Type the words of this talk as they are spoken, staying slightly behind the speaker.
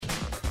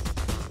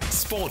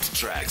Sport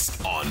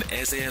Tracks on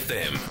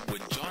SAFM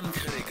with John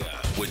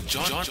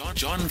Kariga.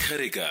 John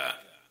Kariga.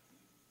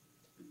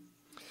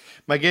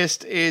 My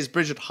guest is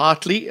Richard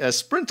Hartley, a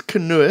sprint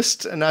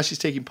canoeist, and now she's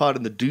taking part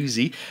in the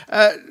doozy.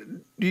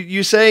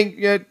 You're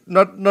saying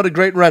not a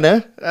great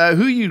runner.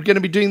 Who are you going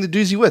to be doing the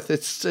doozy with?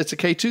 It's a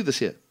K2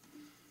 this year.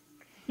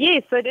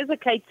 Yes, so it is a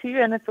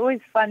K2, and it's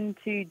always fun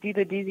to do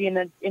the doozy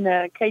in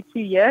a K2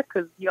 year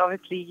because you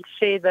obviously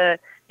share the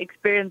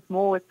experience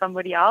more with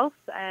somebody else.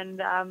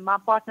 And my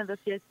partner this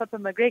year is Pippa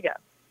McGregor.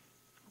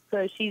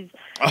 So she's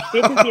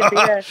definitely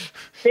a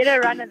better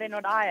runner than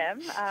what I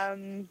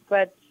am.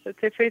 But it's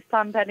her first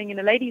time paddling in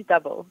a ladies'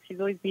 double.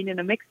 She's always been in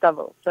a mixed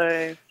double. So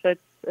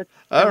it's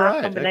a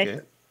nice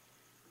combination.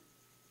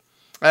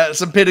 Okay.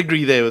 Some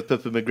pedigree there with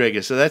Pippa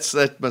McGregor. So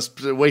that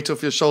must weight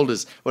off your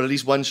shoulders, or at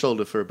least one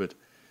shoulder for a bit.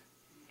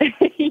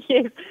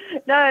 Yes.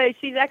 No,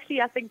 she's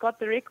actually, I think, got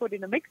the record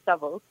in a mixed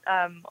double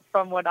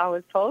from what I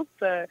was told.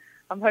 So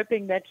I'm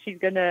hoping that she's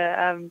going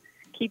to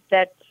keep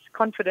that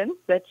confidence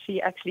that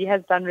she actually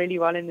has done really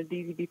well in the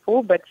doozy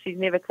before, but she's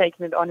never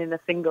taken it on in a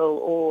single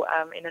or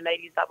in a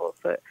ladies double.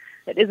 So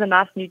it is a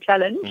nice new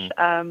challenge,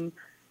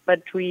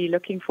 but we're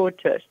looking forward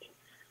to it.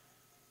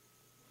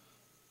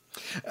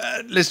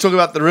 Let's talk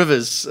about the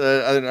rivers.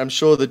 I'm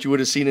sure that you would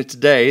have seen it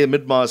today. The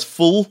Midmar is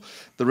full.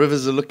 The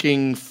rivers are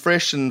looking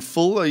fresh and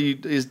full.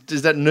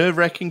 Is that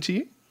nerve-wracking to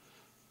you?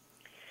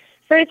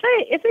 So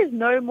if there's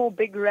no more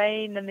big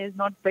rain and there's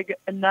not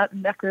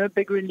no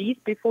big release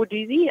before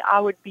doozy, I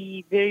would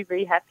be very,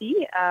 very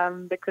happy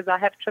because I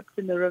have tripped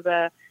in the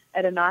river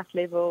at a nice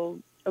level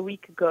a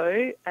week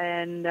ago,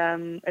 and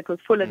it was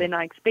fuller than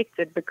I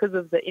expected because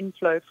of the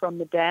inflow from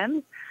the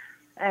dams.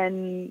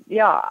 And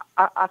yeah,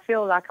 I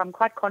feel like I'm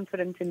quite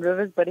confident in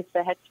rivers, but if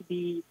they had to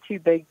be too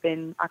big,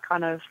 then I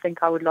kind of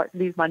think I would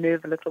lose my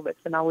nerve a little bit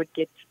and I would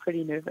get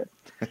pretty nervous.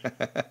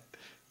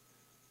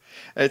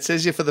 It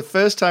says here, for the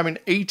first time in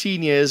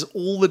 18 years,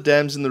 all the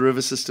dams in the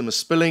river system are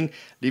spilling,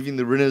 leaving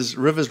the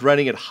rivers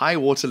running at high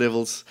water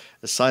levels,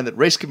 a sign that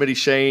race committee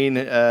Shane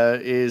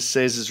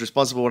says is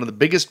responsible for one of the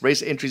biggest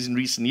race entries in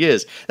recent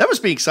years. That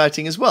must be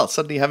exciting as well,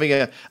 suddenly having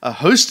a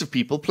host of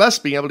people, plus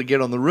being able to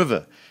get on the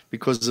river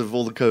because of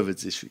all the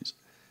COVID issues.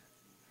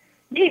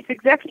 Yes,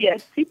 exactly.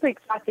 It's super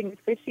exciting,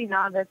 especially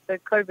now that the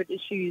COVID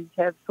issues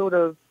have sort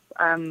of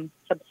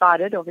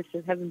subsided. Obviously,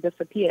 it hasn't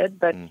disappeared,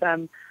 but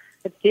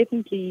it's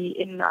definitely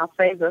in our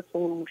favour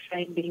for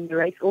Shane being the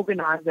race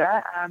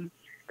organiser,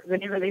 because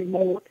whenever there's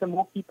more water,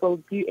 more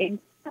people do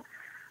enter.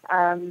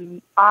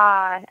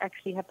 I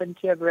actually happened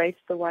to have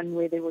raced the one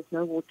where there was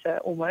no water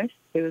almost.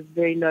 It was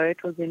very low.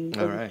 It was in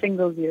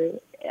singles year.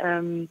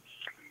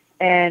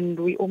 And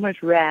we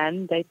almost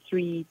ran day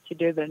 3 to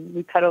Durban.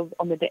 We paddled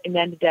on the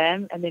Inanda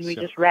Dam, and then we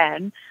just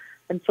ran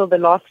until the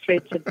last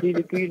stretch at Blue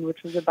Lagoon,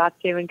 which was about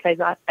 7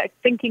 km.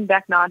 Thinking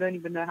back now, I don't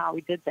even know how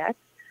we did that.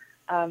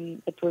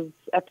 It was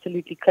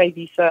absolutely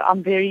crazy. So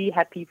I'm very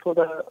happy for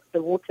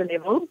the water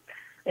level.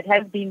 It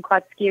has been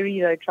quite scary,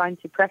 though, trying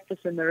to practice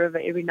in the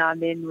river every now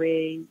and then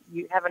where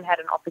you haven't had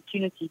an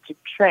opportunity to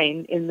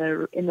train in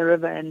the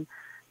river and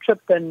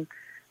trip and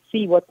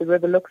see what the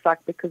river looks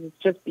like because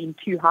it's just been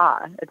too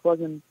high.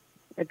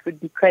 It would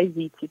be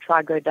crazy to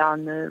try go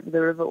down. The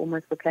river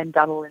almost became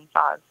double in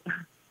size.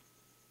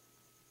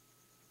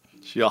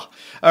 Sure.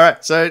 All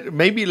right. So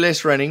maybe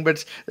less running,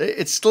 but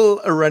it's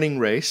still a running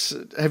race.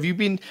 How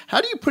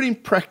do you put in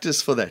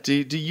practice for that? Do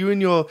you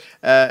and your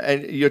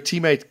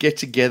teammate get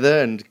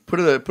together and put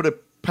a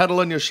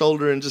paddle on your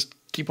shoulder and just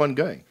keep on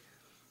going?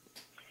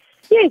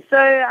 Yeah,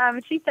 so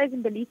she stays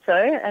in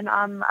Belito and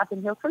I'm up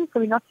in Hilton, so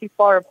we're not too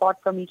far apart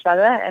from each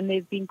other. And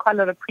there's been quite a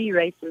lot of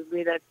pre-races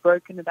where they've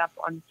broken it up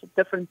on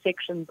different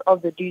sections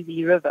of the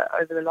Doozy River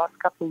over the last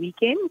couple of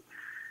weekends.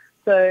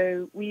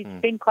 So we've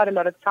spent quite a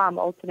lot of time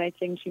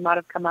alternating. She might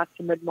have come out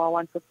to Midmar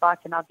once or twice,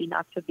 and I've been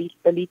out to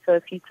Belito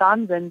a few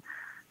times. And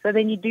so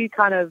then you do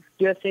kind of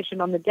do a session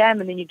on the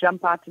dam, and then you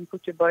jump out and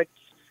put your boat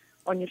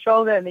on your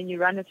shoulder, and then you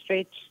run a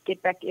stretch,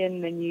 get back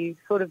in, and you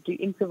sort of do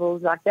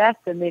intervals like that.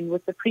 And then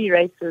with the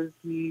pre-races,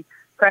 you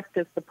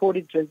practice the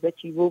portages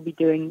that you will be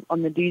doing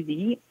on the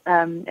doozy.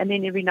 And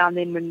then every now and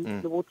then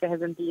when the water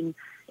hasn't been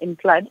in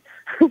flood,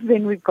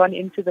 then we've gone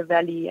into the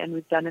valley and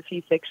we've done a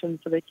few sections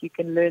so that you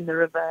can learn the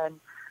river and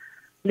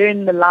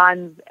learn the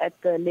lines at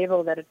the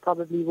level that it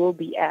probably will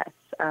be at.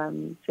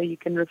 So you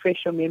can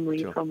refresh your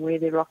memory from where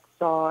the rocks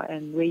are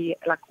and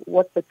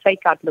what the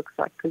takeout looks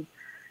like, because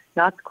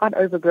now it's quite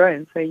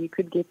overgrown, so you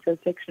could get to a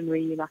section where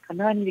you're like, I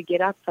know I need to get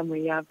out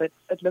somewhere, but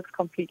it looks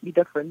completely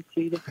different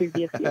to the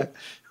previous year.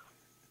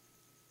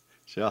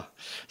 Sure.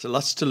 So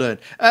lots to learn.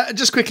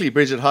 Just quickly,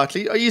 Bridget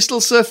Hartley, are you still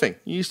surfing?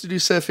 You used to do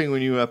surfing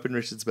when you were up in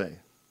Richards Bay.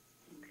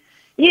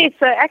 Yeah,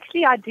 so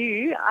actually I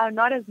do.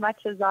 Not as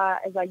much as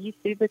I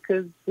used to,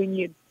 because when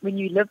you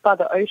live by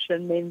the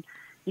ocean, then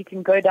you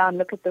can go down,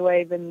 look at the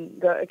wave and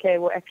go, okay,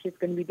 well, actually it's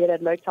going to be better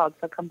at low tide,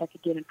 so I'll come back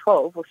again at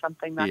 12 or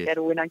something like that,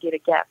 or when I get a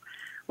gap.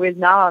 Whereas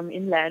now I'm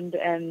inland,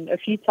 and a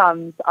few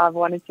times I've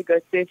wanted to go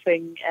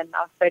surfing, and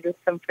I've stayed with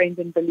some friends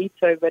in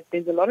Belito, but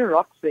there's a lot of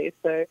rocks there,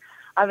 so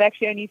I've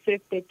actually only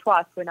surfed there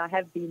twice when I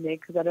have been there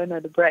because I don't know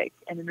the break.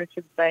 And in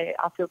Richards Bay,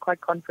 I feel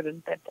quite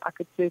confident that I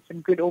could surf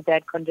in good or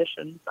bad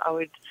conditions. I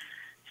would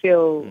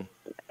feel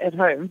at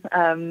home.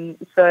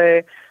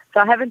 So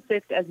I haven't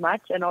surfed as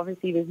much, and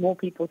obviously there's more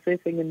people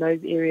surfing in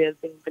those areas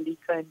in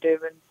Ballito and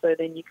Durban, so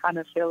then you kind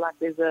of feel like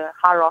there's a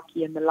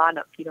hierarchy in the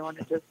lineup. You don't want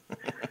to just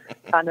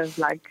kind of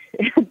like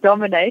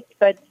dominate.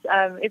 But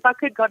if I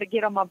could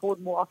get on my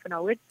board more often, I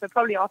would. So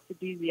probably after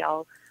Doozy,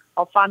 I'll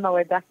find my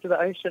way back to the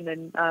ocean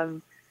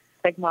and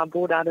take my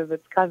board out of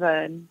its cover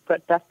and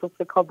dust off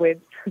the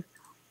cobwebs.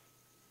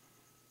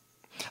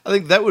 I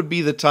think that would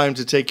be the time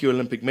to take your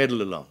Olympic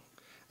medal along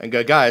and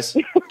go, guys,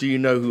 do you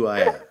know who I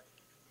am?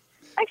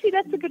 Actually,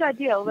 that's a good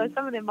idea, although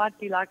some of them might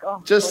be like,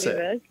 oh, Just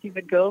whatever,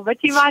 stupid girl.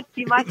 But you might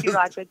be right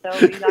that they'll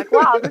be like,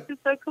 wow, this is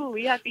so cool.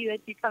 We're happy that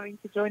you're coming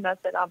to join us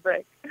at our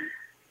break.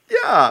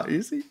 Yeah,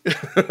 you see.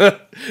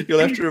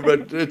 You'll have to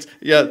remember it.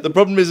 Yeah, the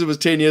problem is it was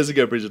 10 years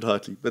ago, Bridget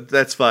Hartley, but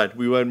that's fine.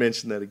 We won't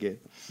mention that again.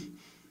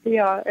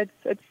 Yeah,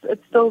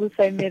 it's still the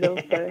same medal,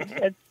 so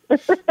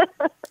it's...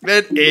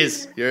 It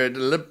is. You're an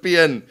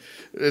Olympian.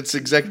 It's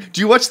exactly.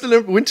 Do you watch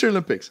the Winter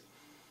Olympics?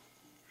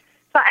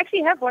 So I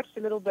actually have watched a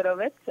little bit of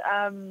it.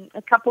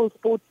 A couple of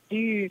sports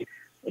do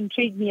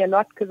intrigue me a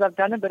lot because I've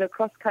done a bit of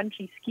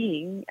cross-country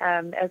skiing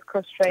as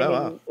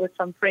cross-training with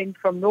some friends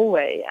from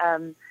Norway.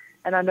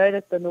 And I know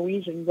that the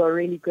Norwegians are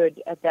really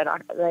good at that.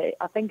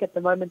 I think at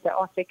the moment they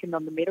are second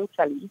on the medal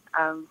tally,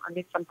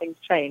 unless something's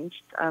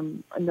changed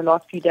in the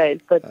last few days.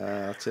 But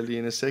I'll tell you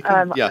in a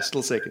second.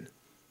 Still second.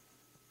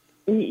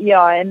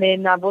 Yeah, and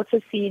then I've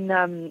also seen,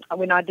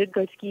 when I did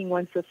go skiing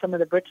once with some of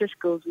the British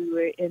girls, we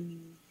were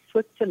in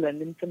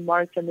Switzerland, in St.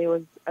 Moritz, and there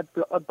was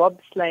a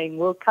bobsleighing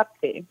World Cup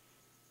there.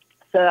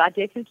 So I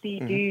definitely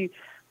do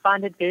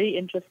find it very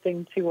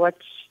interesting to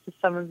watch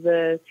some of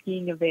the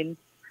skiing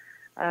events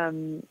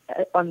on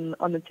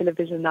the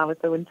television now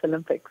with the Winter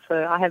Olympics.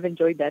 So I have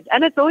enjoyed that.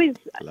 And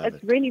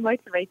it's really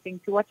motivating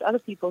to watch other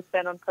people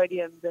stand on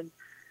podiums and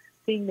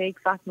seeing the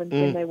excitement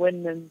when they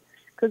win. And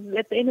because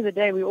at the end of the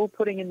day, we're all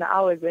putting in the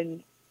hours,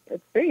 and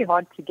it's very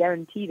hard to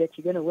guarantee that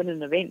you're going to win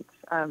an event.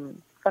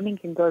 Something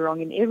can go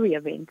wrong in every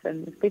event,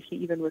 and especially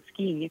even with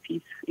skiing, if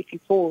you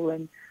fall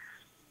and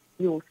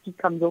your ski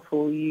comes off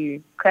or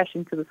you crash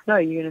into the snow,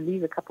 you're going to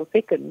lose a couple of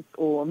seconds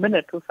or a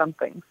minute or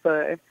something.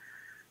 So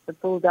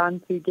it's all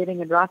down to getting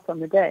it right on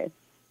the day.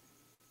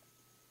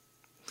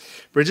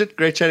 Bridget,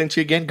 great chatting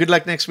to you again. Good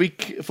luck next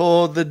week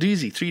for the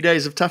doozy. 3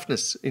 days of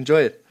toughness.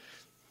 Enjoy it.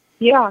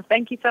 Yeah,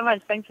 thank you so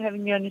much. Thanks for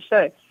having me on your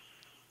show.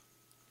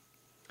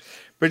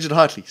 Bridget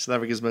Hartley, South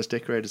Africa's most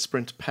decorated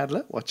sprint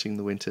paddler, watching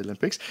the Winter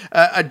Olympics.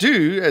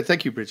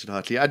 Thank you, Bridget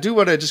Hartley. I do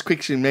want to just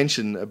quickly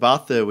mention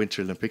about the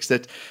Winter Olympics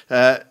that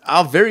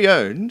our very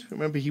own,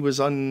 remember he was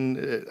on,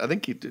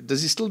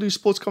 does he still do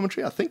sports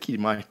commentary? I think he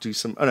might do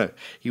some,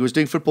 he was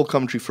doing football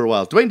commentary for a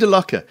while. Dwayne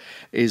DeLocca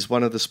is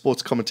one of the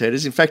sports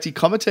commentators. In fact, he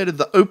commentated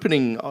the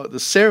opening, the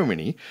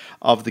ceremony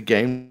of the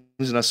games,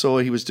 and I saw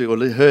he was doing,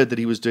 or heard that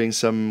he was doing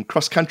some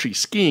cross-country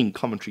skiing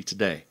commentary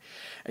today.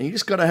 And you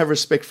just got to have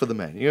respect for the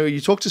man. You know, you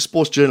talk to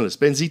sports journalists.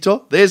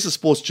 Benzito, there's a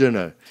sports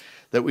journo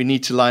that we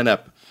need to line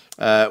up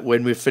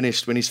when he's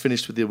finished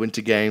with the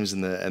Winter Games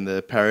and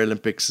the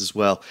Paralympics as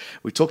well.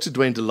 We talk to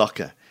Dwayne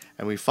DeLocca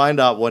and we find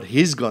out what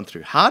he's gone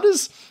through. How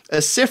does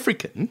a South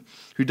African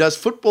who does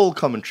football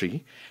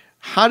commentary,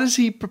 how does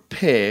he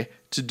prepare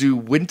to do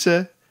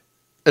Winter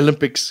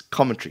Olympics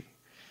commentary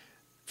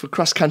for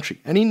cross country?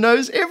 And he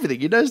knows everything.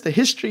 He knows the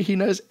history. He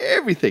knows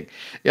everything.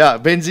 Yeah,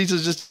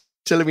 Benzito's just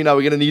telling me now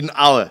we're going to need an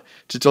hour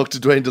to talk to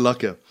Dwayne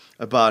DeLocca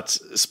about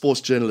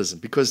sports journalism,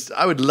 because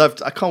I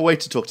can't wait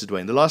to talk to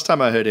Dwayne. The last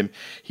time I heard him,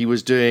 he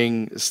was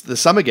doing the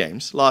Summer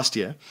Games last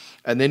year,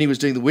 and then he was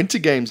doing the Winter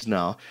Games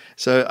now.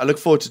 So I look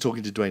forward to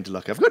talking to Dwayne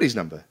DeLocca. I've got his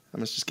number. I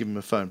must just give him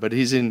a phone, but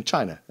he's in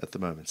China at the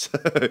moment, so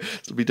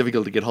it'll be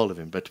difficult to get hold of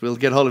him, but we'll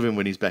get hold of him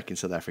when he's back in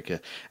South Africa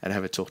and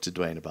have a talk to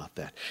Dwayne about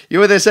that.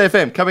 You're with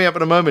SAFM. Coming up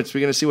in a moment, we're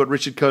going to see what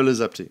Richard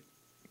Kohler's up to.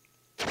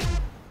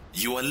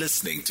 You are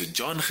listening to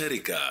John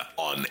Gericka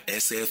on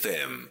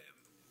SFM.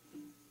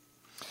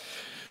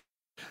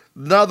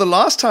 Now, the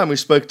last time we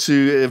spoke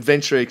to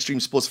adventure extreme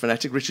sports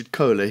fanatic Richard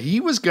Kohler, he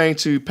was going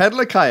to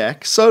paddle a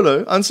kayak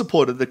solo,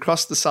 unsupported,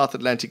 across the South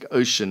Atlantic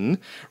Ocean.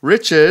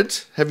 Richard,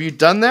 have you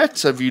done that?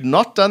 Have you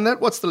not done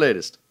that? What's the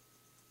latest?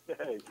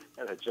 Hey,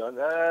 hello,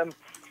 John.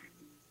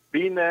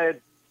 Been there,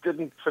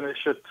 didn't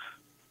finish it,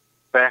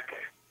 back,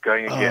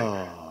 going again.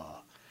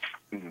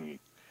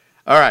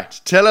 All right,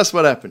 tell us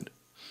what happened.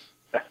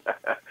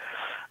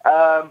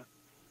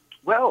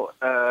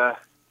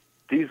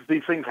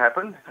 These things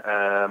happen.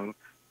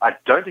 I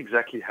don't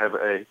exactly have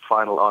a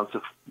final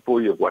answer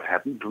for you of what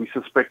happened. We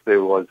suspect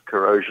there was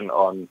corrosion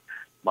on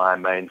my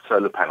main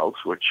solar panels,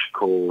 which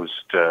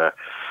caused the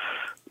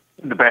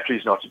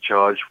batteries not to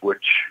charge,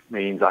 which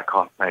means I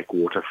can't make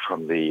water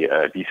from the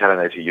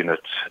desalinator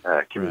unit,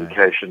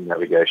 communication,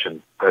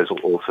 navigation. Those are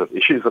all sort of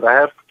issues that I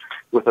have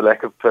with the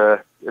lack of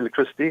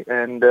electricity.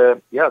 And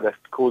that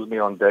caused me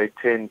on day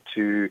 10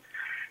 to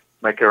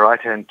make a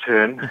right-hand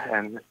turn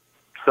and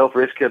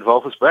self-rescue at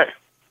Walvis Bay.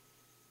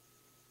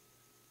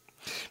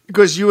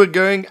 Because you were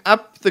going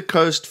up the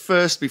coast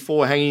first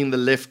before hanging the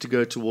left to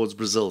go towards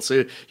Brazil.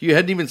 So you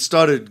hadn't even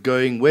started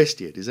going west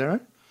yet, is that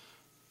right?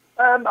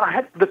 I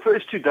had the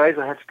first 2 days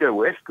I had to go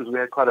west because we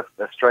had quite a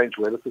strange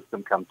weather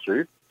system come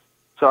through.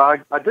 So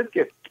I did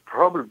get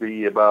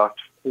probably about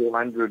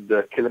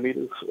 400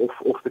 kilometers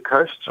off the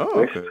coast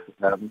west.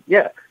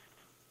 Okay.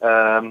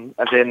 And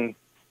then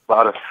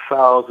about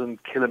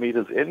 1,000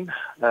 kilometers in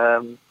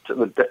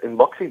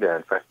Boxing Day,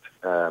 in fact,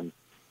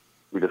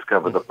 we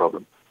discovered the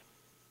problem.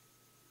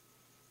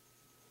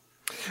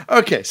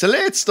 Okay, so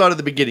let's start at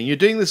the beginning. You're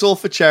doing this all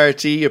for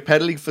charity. You're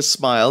paddling for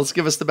smiles.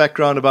 Give us the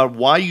background about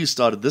why you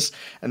started this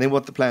and then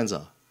what the plans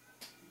are.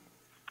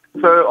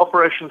 So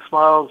Operation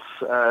Smiles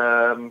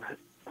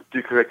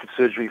do corrective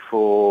surgery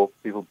for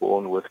people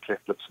born with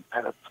cleft lips and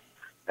palates.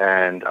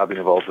 And I've been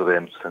involved with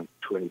them since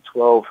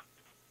 2012.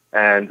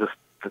 And just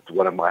it's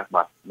one of my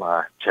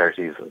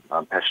charities.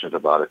 I'm passionate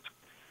about it.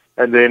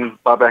 And then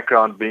my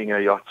background being a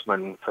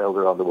yachtsman, sailed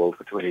around the world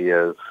for 20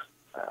 years,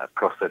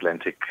 across the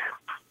Atlantic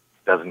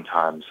a dozen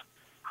times.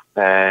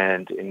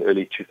 And in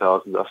early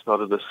 2000s, I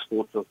started a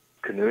sport of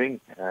canoeing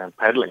and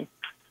paddling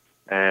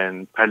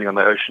on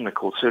the ocean. I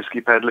called surf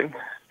ski paddling.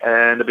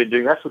 And I've been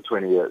doing that for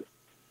 20 years.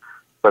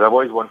 But I've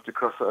always wanted to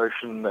cross the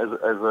ocean as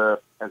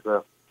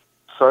a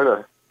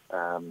solo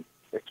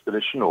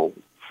expedition or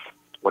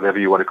whatever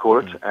you want to call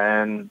it.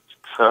 And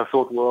so I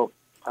thought, well,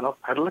 why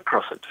not paddle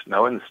across it?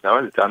 No one's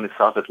done the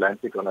South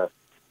Atlantic on a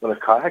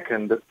kayak,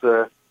 and it's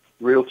a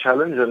real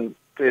challenge. And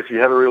if you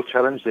have a real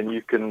challenge, then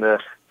you can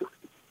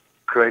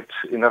create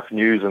enough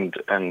news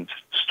and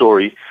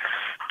story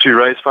to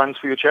raise funds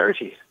for your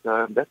charity.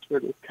 That's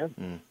where it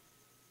came.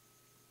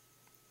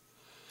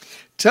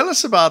 Tell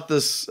us about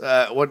this,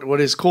 what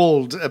is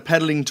called a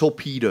paddling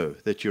torpedo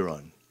that you're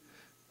on.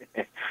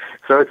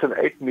 So it's an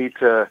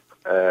 8-meter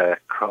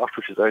craft,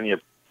 which is only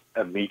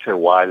a meter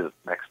wide at its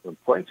maximum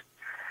point.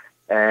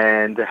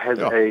 And it has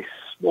a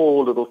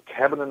small little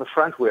cabin in the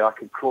front where I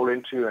can crawl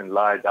into and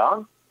lie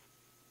down.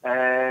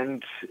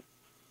 And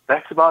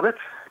that's about it.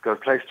 Got a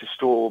place to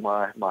store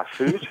my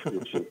food,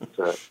 which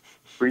is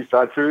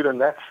freeze-dried food,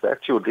 and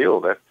that's your deal.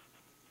 That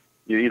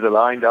you're either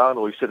lying down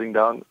or you're sitting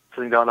down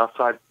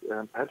outside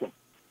paddling.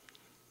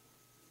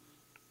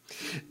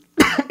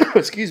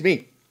 Excuse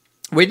me.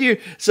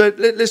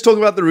 Let's talk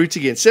about the route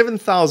again.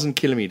 7,000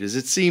 kilometers.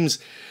 It seems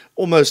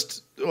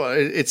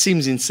it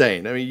seems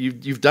insane. I mean,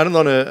 you've done it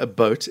on a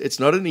boat. It's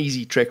not an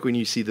easy trek when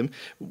you see them.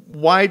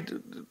 Why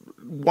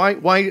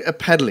a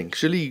paddling?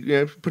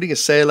 Surely, putting a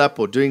sail up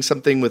or doing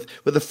something with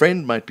a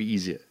friend might be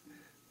easier.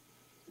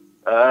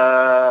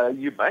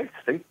 You might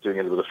think doing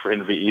it with a friend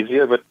would be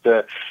easier, but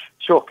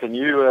sure. Can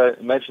you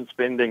imagine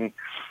spending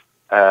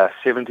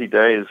 70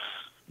 days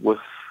with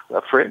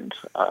a friend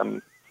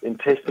in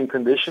testing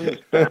conditions?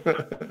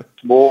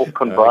 More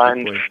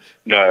combined.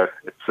 No,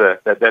 it's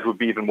that would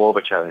be even more of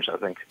a challenge, I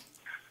think.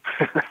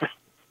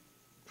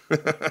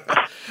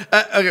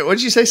 Okay, what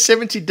did you say?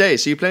 70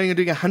 days. So you're planning on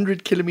doing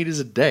 100 kilometers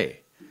a day?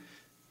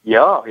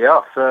 Yeah.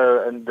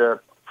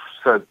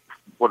 So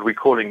what we're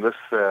calling this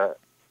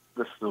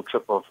little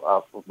trip of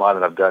mine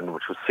that I've done,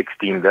 which was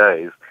 16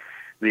 days,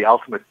 the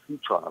ultimate sea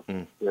trial.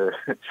 I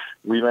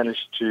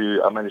managed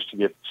to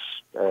get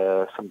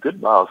some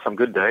good miles, some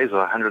good days,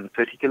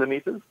 130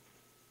 kilometers,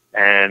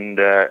 and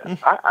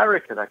I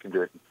reckon I can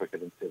do it quicker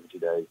than 70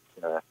 days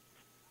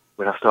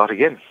when I start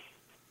again.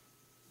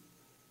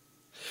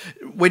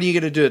 When are you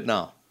going to do it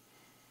now?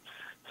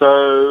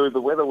 So the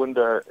weather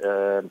window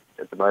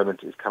at the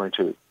moment is coming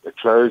to a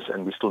close,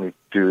 and we still need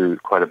to do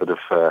quite a bit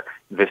of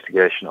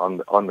investigation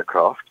on the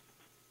craft.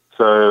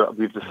 So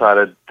we've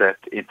decided that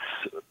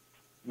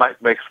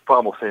makes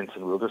far more sense,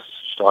 and we'll just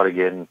start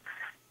again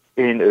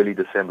in early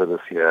December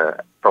this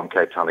year from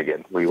Cape Town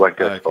again. We won't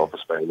go to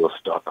Walvis Bay. We'll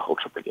start the whole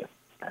trip again.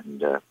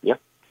 And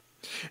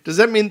Does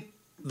that mean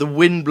the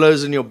wind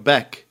blows on your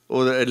back,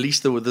 or at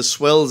least the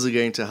swells are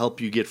going to help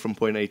you get from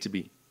point A to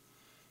B?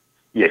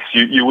 Yes,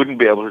 you wouldn't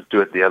be able to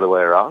do it the other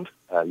way around.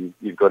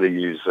 You've got to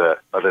use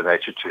Mother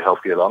Nature to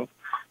help you along.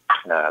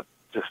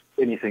 Just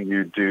anything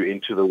you do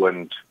into the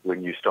wind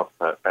when you stop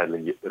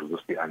paddling, it'll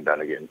just be undone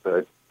again.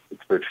 So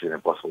it's virtually an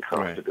impossible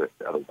task to do it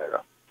the other way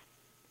around.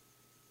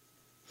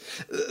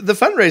 The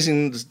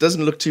fundraising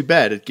doesn't look too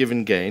bad at Give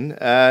and Gain.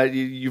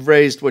 You've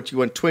raised what you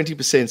want,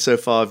 20% so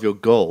far of your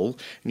goal,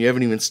 and you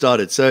haven't even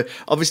started. So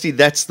obviously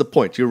that's the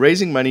point. You're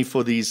raising money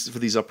for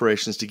these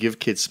operations to give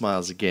kids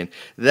smiles again.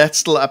 That's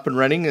still up and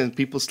running, and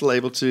people still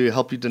able to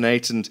help you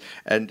donate and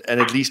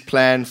at least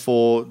plan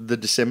for the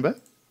December?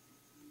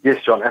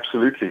 Yes, John,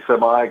 absolutely. So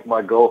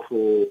my goal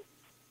for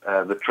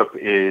the trip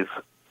is,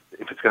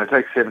 if it's going to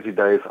take 70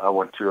 days, I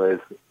want to raise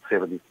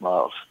 70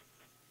 smiles.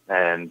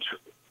 And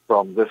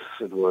from this,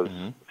 it was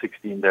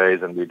 16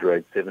 days, and we'd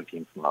raised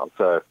 17 smiles.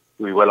 So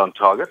we're well on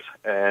target,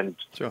 and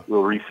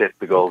we'll reset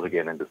the goals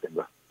again in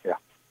December. Yeah.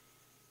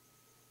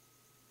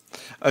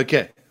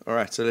 Okay. All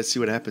right. So let's see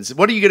what happens.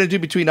 What are you going to do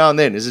between now and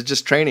then? Is it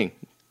just training?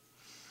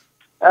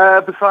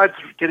 Besides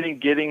getting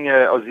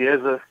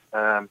Ausieza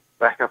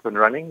back up and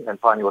running and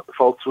finding what the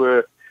faults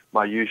were,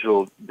 my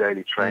usual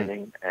daily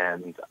training,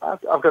 and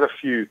I've got a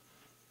few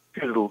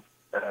little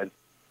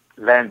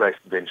land-based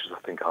adventures I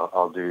think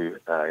I'll do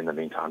in the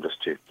meantime,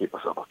 just to keep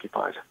myself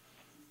occupied.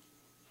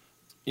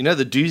 You know,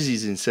 the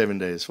doozies in 7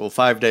 days or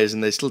 5 days,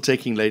 and they're still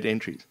taking late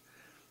entries.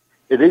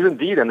 It is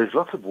indeed, and there's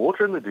lots of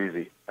water in the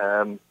doozy.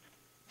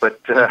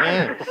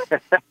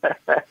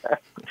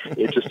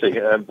 Interesting.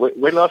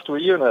 When last were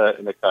you in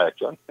a kayak,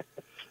 John?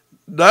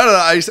 No,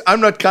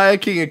 I'm not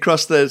kayaking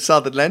across the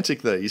South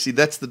Atlantic, though. You see,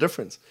 that's the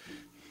difference.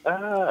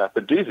 The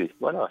doozy,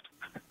 why not?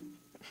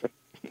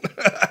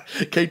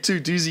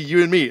 K2 doozy,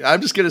 you and me.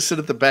 I'm just going to sit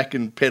at the back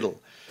and pedal.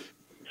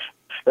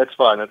 That's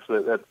fine.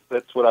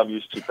 That's what I'm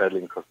used to,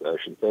 paddling across the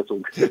ocean. So that's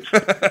all good.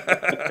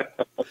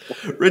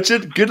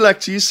 Richard, good luck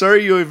to you.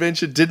 Sorry your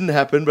adventure didn't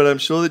happen, but I'm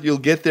sure that you'll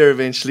get there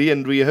eventually,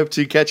 and we hope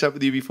to catch up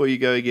with you before you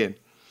go again.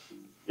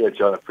 Yeah,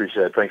 John, I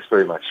appreciate it. Thanks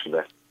very much for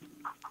that.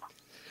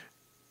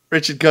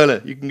 Richard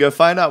Kohler. You can go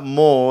find out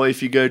more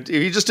if you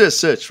just do a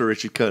search for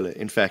Richard Kohler.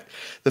 In fact,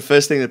 the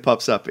first thing that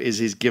pops up is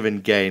his Give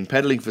and Gain,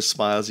 Paddling for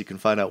Smiles. You can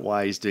find out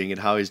why he's doing it,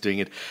 how he's doing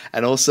it,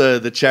 and also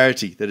the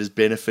charity that is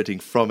benefiting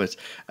from it.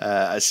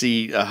 I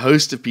see a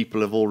host of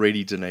people have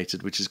already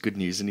donated, which is good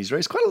news, and he's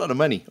raised quite a lot of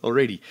money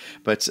already,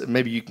 but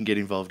maybe you can get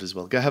involved as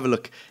well. Go have a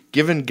look,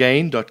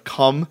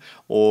 giveandgain.com,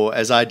 or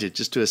as I did,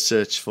 just do a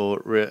search for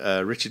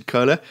Richard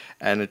Kohler,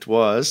 and it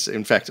was,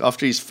 in fact,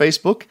 after his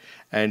Facebook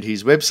and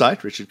his website,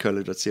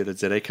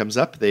 richardkohler.co.za, comes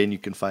up. Then you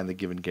can find the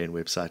Give and Gain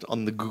website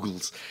on the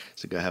Googles.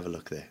 So go have a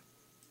look there.